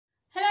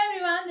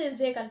everyone, this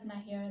is Chinnaiah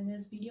Kalpana here. In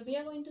this video, we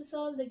are going to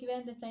solve the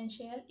given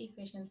differential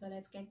equation. So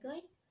let's get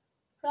going.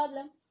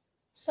 Problem: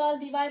 solve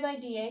dy by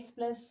dx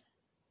plus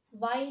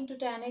y into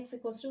tan x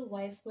equals to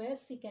y square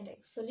secant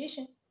x.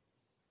 Solution: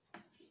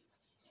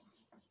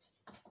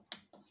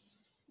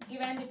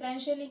 given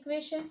differential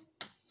equation,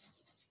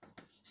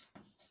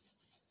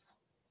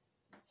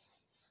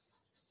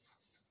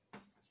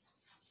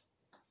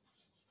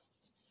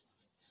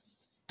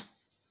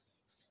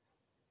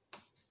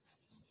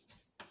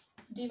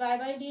 dy by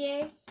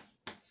dx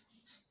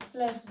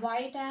plus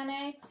y tan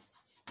x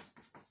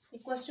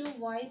equals to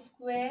y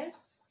square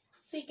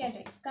secant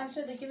x.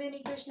 Consider the given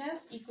equation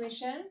as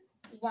equation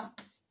 1.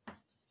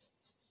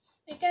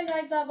 We can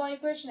write the above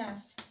equation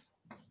as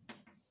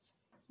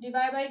dy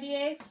by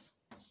dx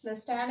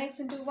plus tan x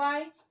into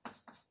y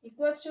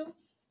equals to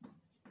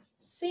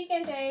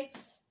secant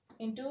x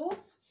into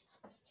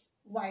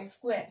y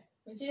square,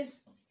 which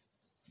is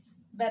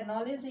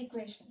Bernoulli's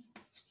equation.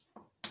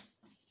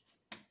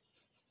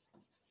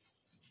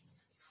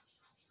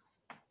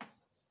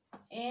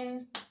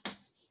 In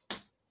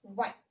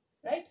y,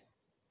 right?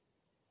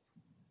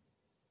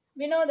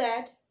 We know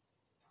that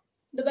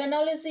the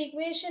Bernoulli's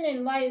equation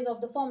in y is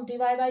of the form dy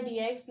by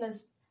dx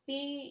plus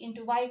p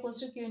into y equals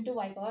to q into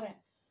y power n.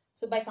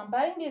 So by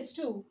comparing these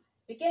two,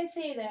 we can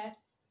say that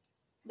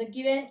the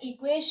given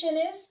equation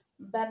is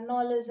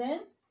Bernoulli's in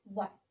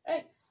y,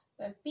 right?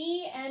 Where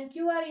p and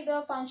q are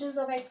either functions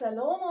of x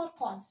alone or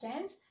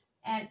constants,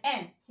 and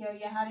n, here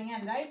you are having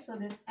n, right? So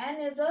this n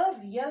is a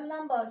real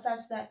number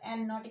such that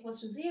n not equals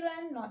to 0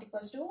 and not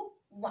equals to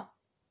 1.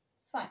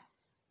 Fine.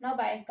 Now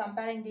by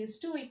comparing these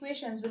two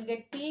equations, we'll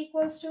get p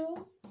equals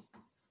to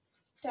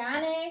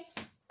tan x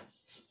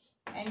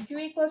and q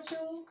equals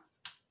to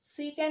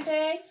secant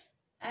x,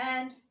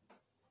 and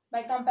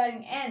by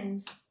comparing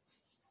n's,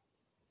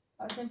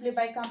 or simply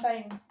by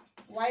comparing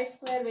y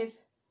square with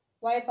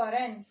y power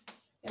n,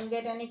 you'll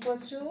get n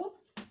equals to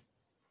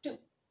 2.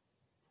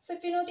 So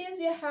if you notice,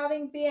 you're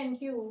having p and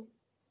q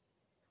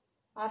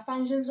are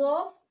functions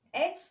of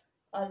x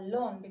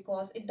alone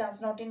because it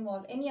does not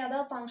involve any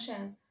other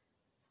function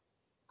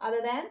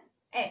other than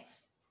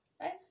x,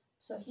 right?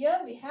 So here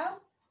we have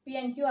p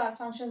and q are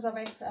functions of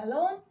x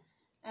alone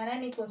and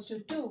n equals to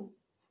 2,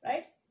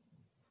 right?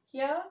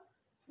 Here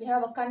we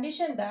have a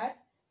condition that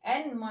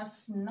n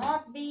must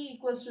not be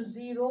equals to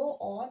 0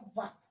 or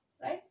 1,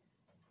 right?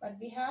 But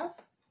we have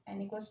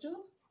n equals to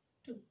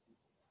 2.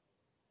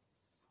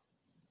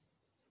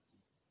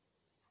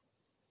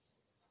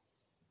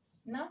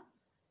 Now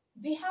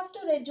we have to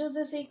reduce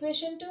this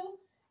equation to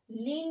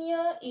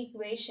linear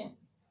equation,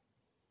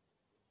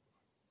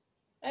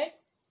 right?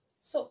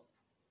 So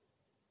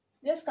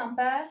just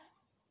compare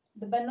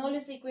the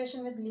Bernoulli's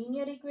equation with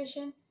linear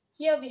equation.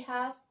 Here we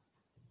have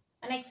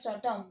an extra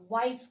term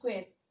y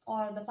squared,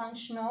 or the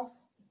function of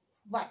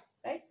y,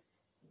 right?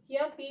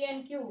 Here p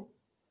and q,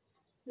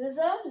 this is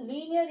a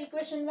linear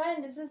equation y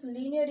and this is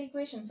linear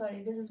equation,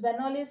 this is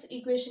Bernoulli's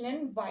equation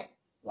in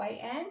y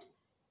and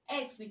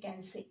x. We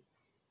can see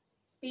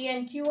p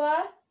and q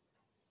are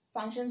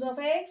functions of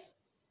x,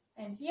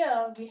 and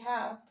here we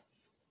have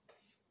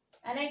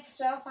an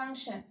extra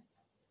function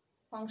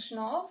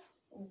of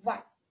y,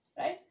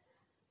 right?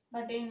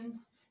 But in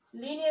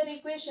linear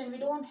equation, we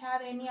don't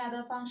have any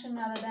other function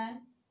other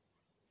than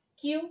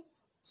q.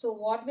 So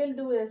what we'll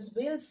do is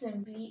we'll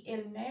simply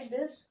eliminate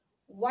this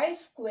y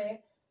square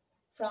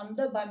from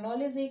the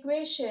Bernoulli's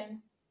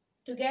equation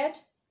to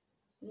get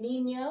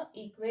linear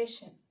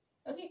equation.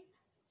 Okay.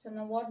 So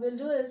now what we'll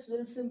do is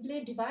we'll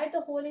simply divide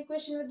the whole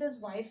equation with this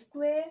y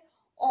square,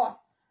 or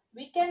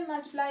we can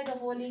multiply the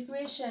whole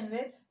equation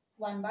with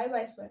 1 by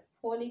y square.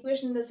 Whole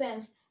equation in the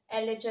sense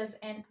LHS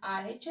and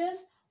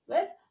RHS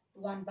with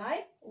 1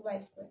 by y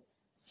square.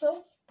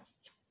 So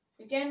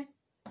you can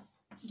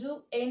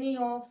do any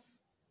of,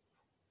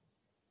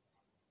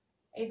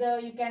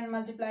 either you can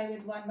multiply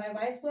with 1 by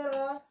y square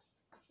or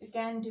you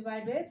can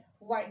divide with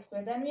y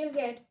square. Then we'll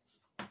get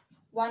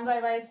 1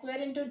 by y square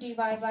into dy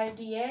by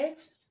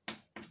dx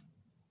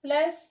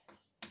plus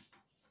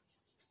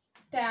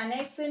tan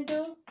x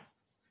into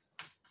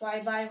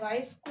y by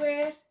y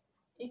square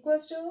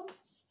equals to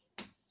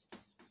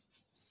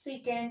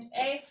secant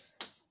x.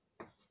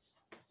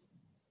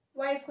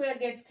 Y square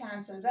gets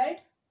cancelled, right?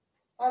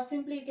 Or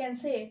simply you can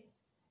say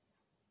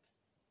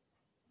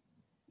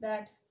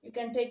that you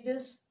can take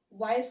this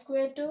y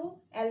square to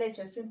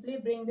LHS. Simply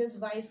bring this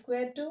y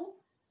square to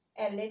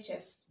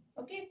LHS.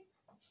 Okay.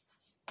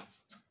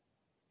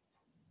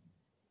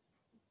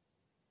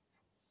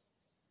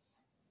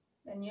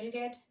 Then you'll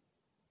get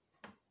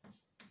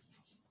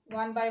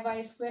 1 by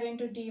y square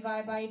into dy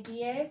by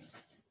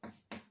dx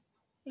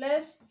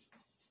plus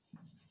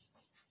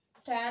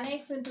tan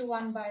x into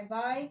 1 by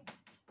y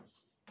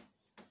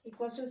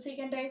equals to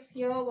secant x.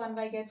 Here 1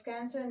 by gets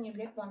cancelled and you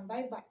get 1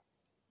 by y.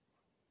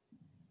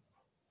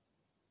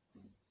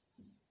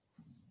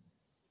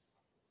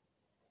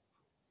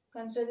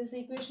 Consider this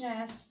equation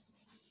as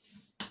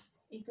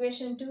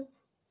equation 2.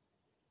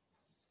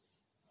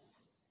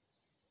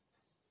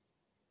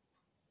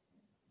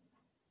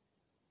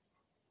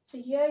 So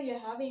here you are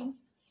having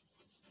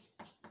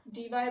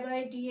dy by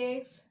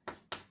dx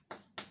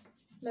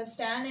plus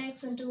tan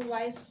x into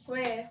y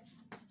square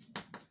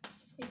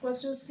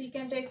equals to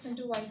secant x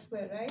into y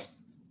square, right?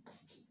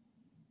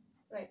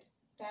 Right,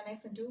 tan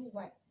x into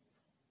y.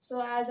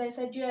 So as I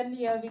said to you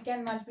earlier, we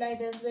can multiply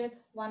this with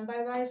 1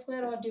 by y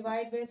square or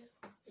divide with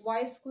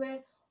y square,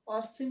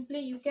 or simply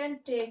you can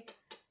take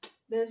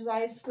this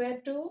y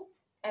square to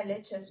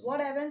LHS.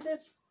 What happens if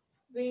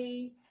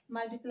we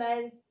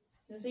multiply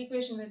this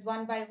equation with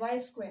 1 by y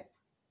square?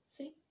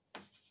 See?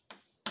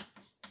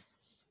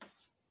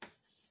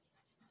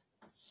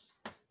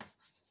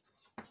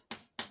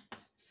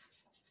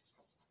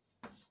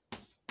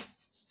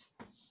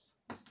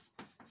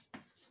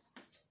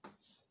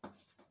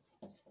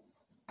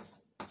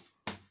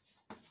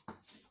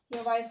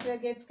 Your y square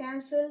gets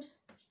cancelled,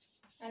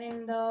 and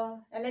in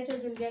the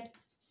LHS you'll get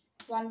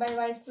 1 by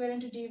y square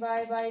into dy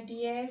by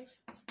dx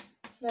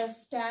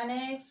plus tan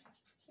x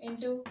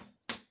into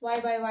y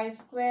by y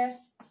square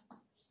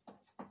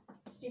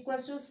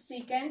equals to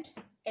secant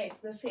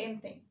x, the same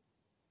thing.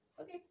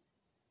 Okay.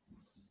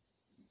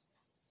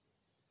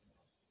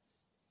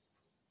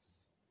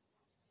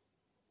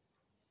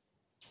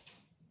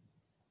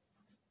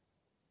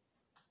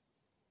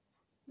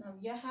 Now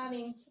we are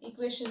having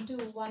equation 2,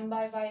 1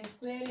 by y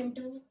square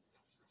into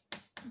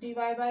dy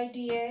by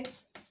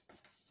dx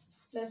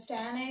plus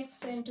tan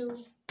x into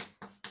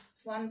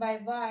 1 by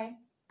y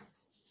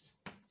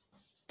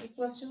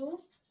equals to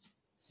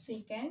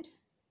secant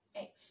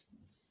x.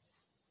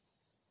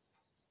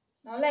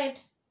 Now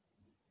let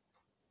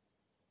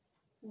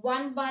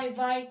 1 by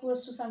y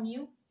equals to some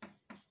u.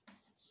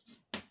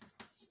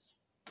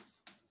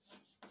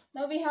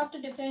 Now we have to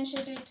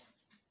differentiate it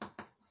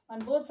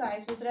on both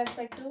sides with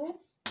respect to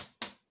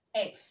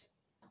x.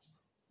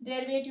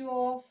 Derivative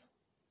of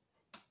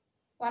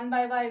 1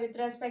 by y with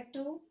respect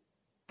to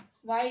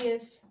y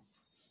is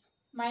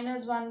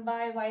minus 1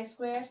 by y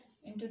square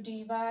into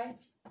dy by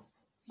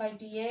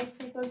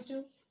dx equals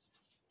to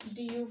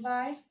du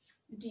by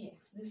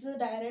dx. This is a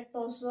direct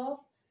process of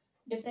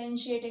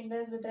differentiating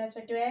this with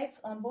respect to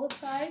x on both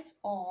sides,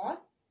 or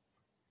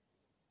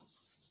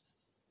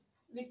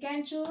we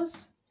can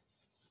choose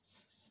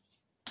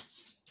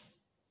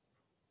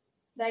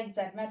the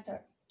exact method,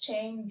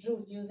 chain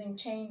rule, using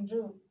chain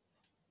rule.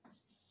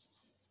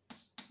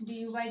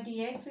 Du by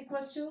dx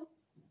equals to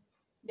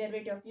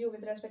derivative of u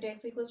with respect to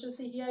x equals to,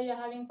 see here you are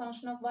having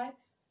function of y,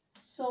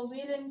 so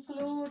we'll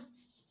include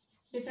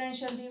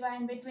differential dy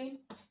in between.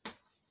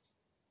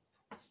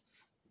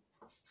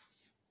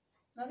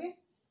 Okay,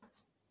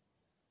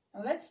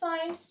 now let's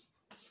find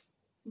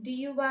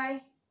du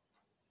by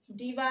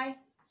dy.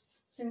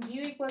 Since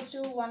u equals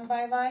to 1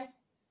 by y,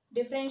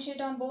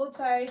 differentiate on both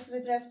sides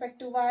with respect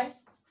to y.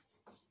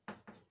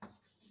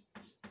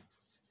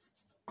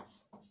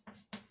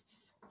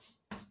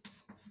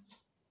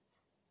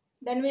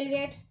 Then we'll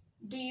get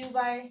du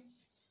by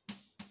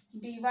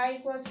dy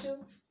equals to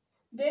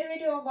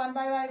derivative of 1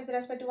 by y with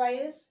respect to y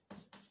is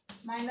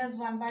minus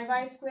 1 by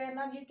y square.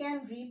 Now you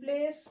can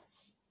replace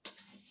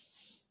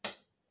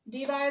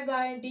du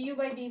by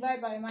dy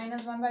by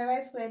minus 1 by y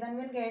square. Then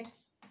we'll get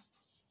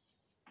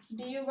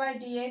du by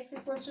dx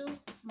equals to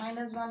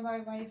minus 1 by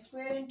y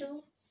square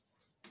into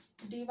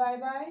dy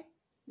by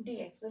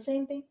dx. The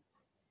same thing.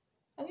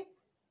 Okay.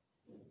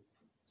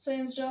 So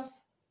instead of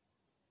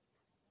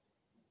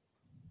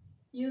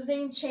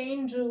using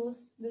chain rule,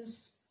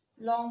 this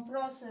long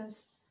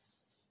process,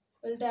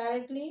 will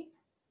directly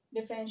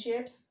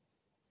differentiate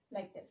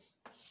like this.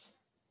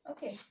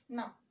 Okay,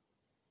 now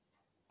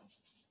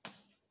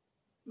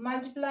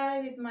multiply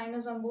with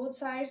minus on both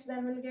sides,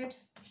 then we'll get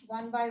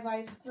 1 by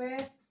y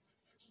square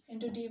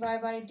into dy by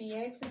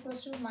dx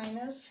equals to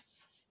minus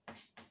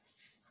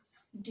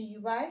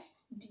du by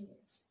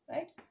dx,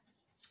 right?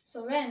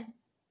 So when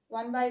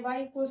 1 by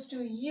y equals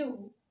to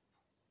u,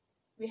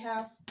 we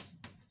have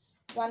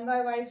 1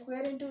 by y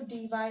square into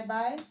dy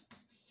by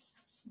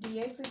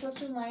dx equals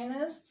to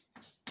minus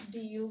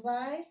du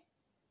by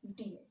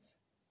dx,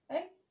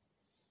 right?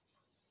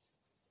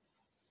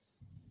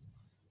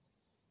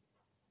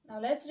 Now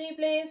let's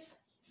replace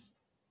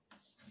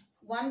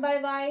 1 by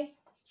y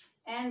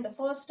and the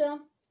first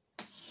term.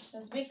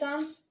 This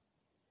becomes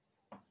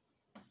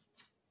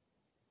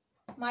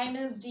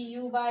minus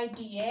du by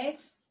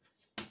dx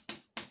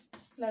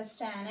plus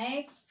tan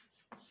x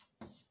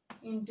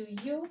into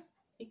u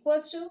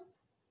equals to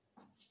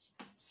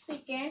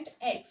secant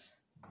x.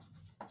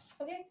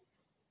 Okay,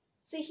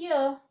 see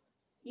here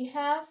you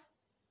have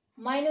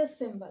minus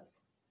symbol,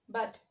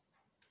 but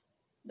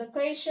the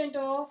quotient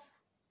of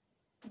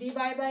dy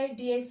by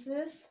dx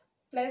is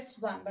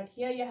plus 1, but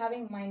here you're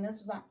having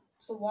minus 1.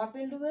 So what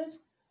we'll do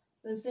is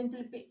we'll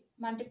simply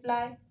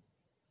multiply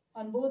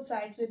on both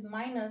sides with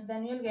minus,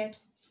 then you'll get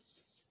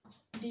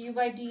du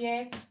by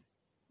dx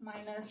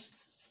minus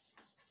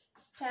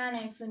tan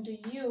x into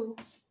u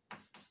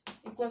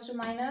equals to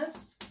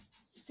minus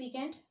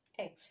secant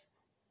x.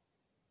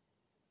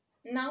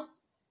 Now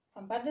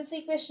compare this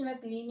equation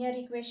with linear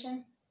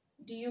equation,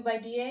 du by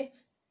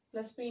dx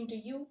plus p into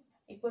u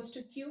equals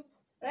to q,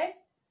 right?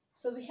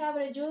 So we have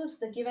reduced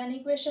the given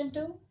equation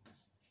to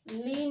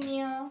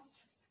linear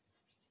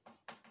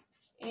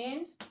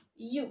in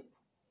U.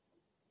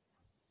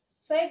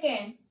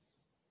 Second,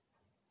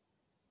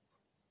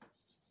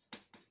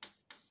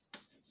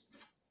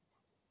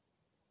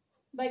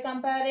 by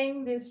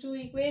comparing these two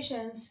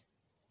equations,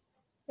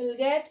 we'll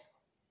get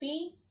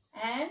P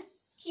and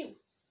Q,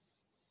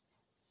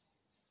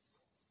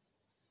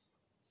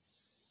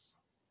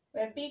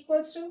 where P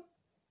equals to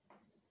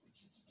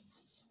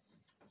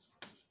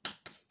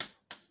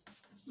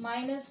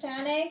minus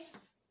tan x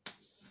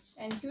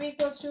and Q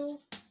equals to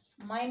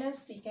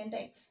minus secant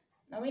x.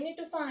 Now we need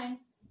to find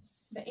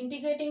the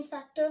integrating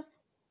factor.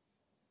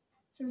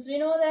 Since we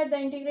know that the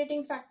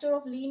integrating factor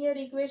of linear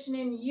equation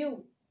in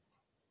U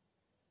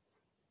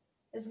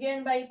is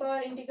given by e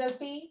power integral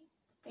P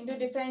into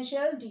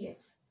differential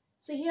dx.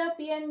 So here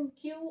P and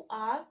Q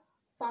are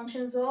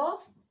functions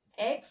of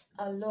x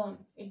alone.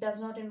 It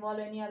does not involve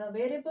any other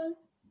variable.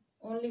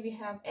 Only we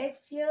have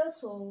x here,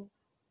 so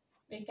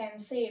we can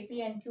say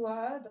P and Q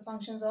are the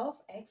functions of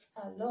x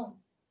alone.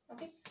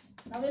 Okay.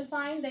 Now we'll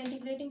find the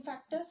integrating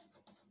factor.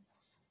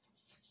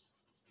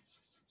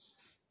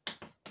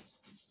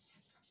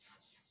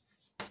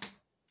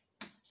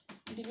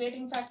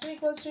 Integrating factor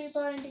equals to e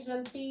power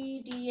integral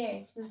P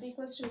dx. This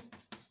equals to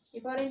e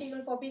power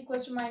integral for P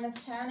equals to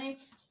minus tan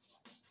x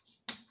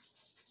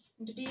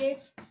into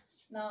dx.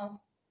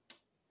 Now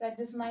write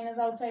this minus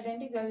outside the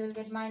integral, you'll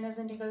get minus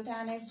integral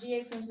tan x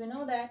dx, since we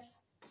know that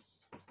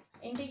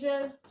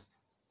integral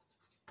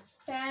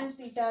tan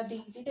theta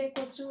d. Theta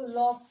equals to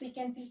log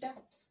secant theta.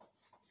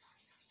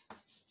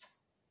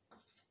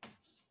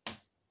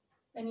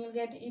 Then you'll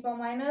get e power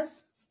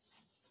minus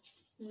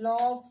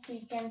log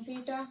secant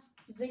theta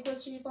is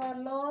equals to e power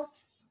log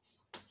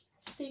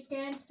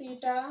secant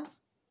theta.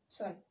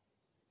 Sorry,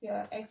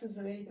 here x is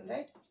the variable,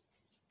 right?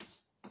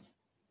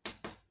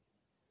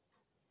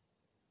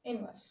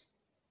 Inverse,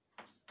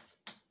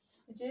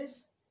 which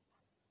is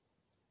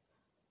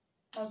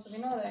also we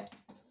know that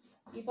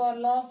e power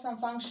log some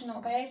function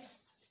of x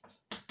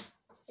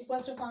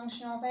equals to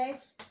function of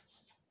x.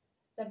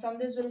 Then from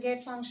this we'll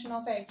get function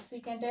of x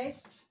secant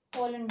x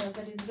whole inverse,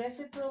 that is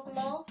reciprocal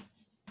of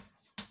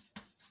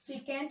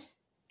secant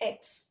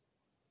x.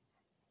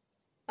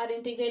 Our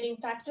integrating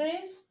factor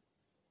is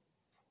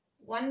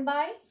 1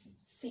 by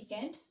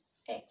secant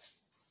x.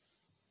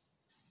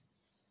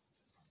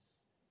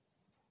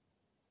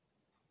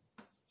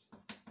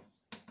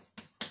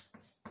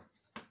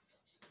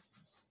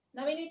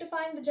 Now we need to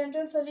find the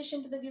general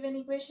solution to the given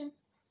equation.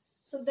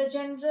 So the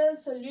general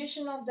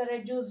solution of the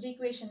reduced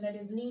equation, that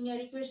is linear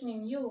equation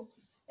in U,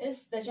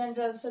 is the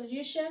general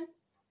solution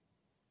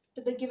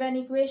to the given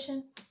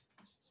equation.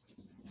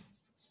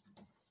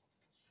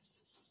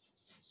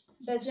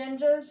 The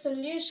general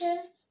solution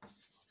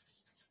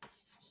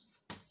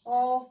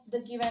of the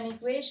given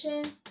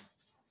equation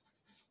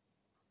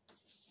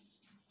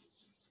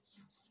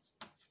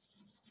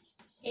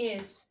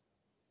is,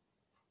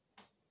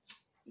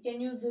 you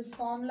can use this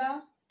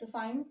formula to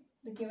find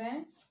the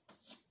given,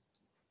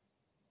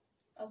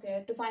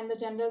 to find the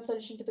general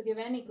solution to the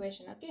given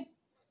equation. Okay,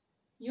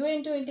 U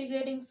into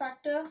integrating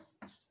factor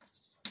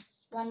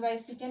 1 by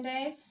secant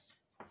x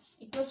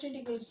equals to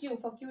integral Q,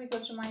 for Q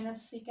equals to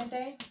minus secant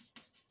x,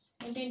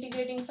 into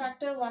integrating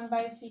factor 1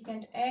 by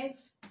secant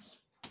x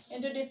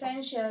into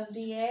differential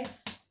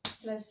dx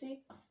plus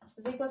c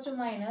is equals to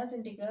minus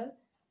integral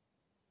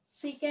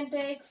secant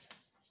x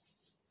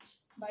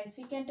by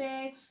secant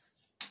x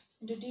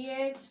into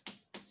dx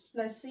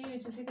plus c,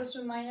 which is equals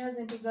to minus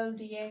integral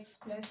dx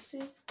plus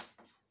c.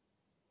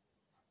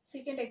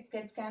 Secant x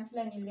gets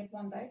cancelled and you'll get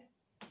 1, right?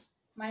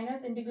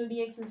 Minus integral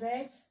dx is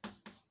x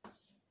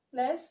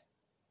plus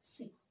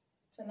c.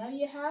 So now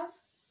you have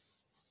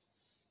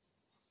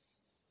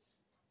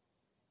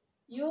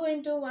U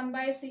into 1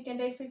 by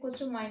secant x equals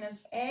to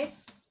minus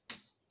x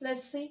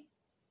plus c.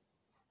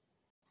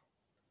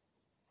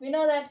 We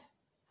know that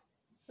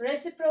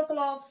reciprocal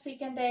of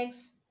secant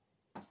x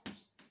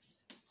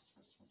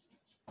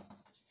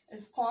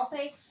is cos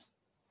x.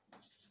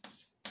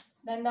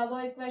 Then the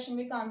above equation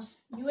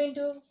becomes U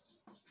into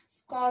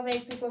cos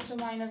x equals to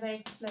minus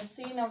x plus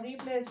c. Now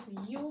replace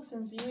U,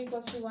 since U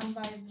equals to 1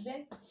 by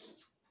z.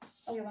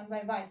 1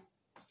 by y.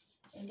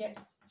 You get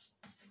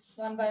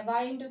 1 by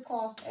y into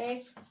cos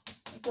x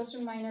equals to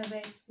minus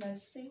x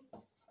plus c,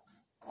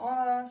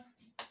 or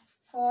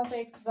cos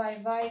x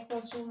by y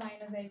equals to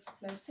minus x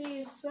plus c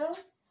is the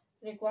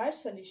required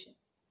solution.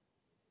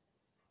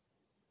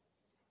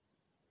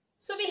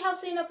 So we have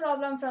seen a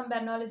problem from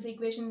Bernoulli's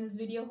equation in this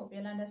video. Hope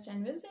you'll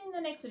understand. We'll see you in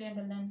the next video.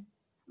 Until then,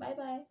 bye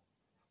bye.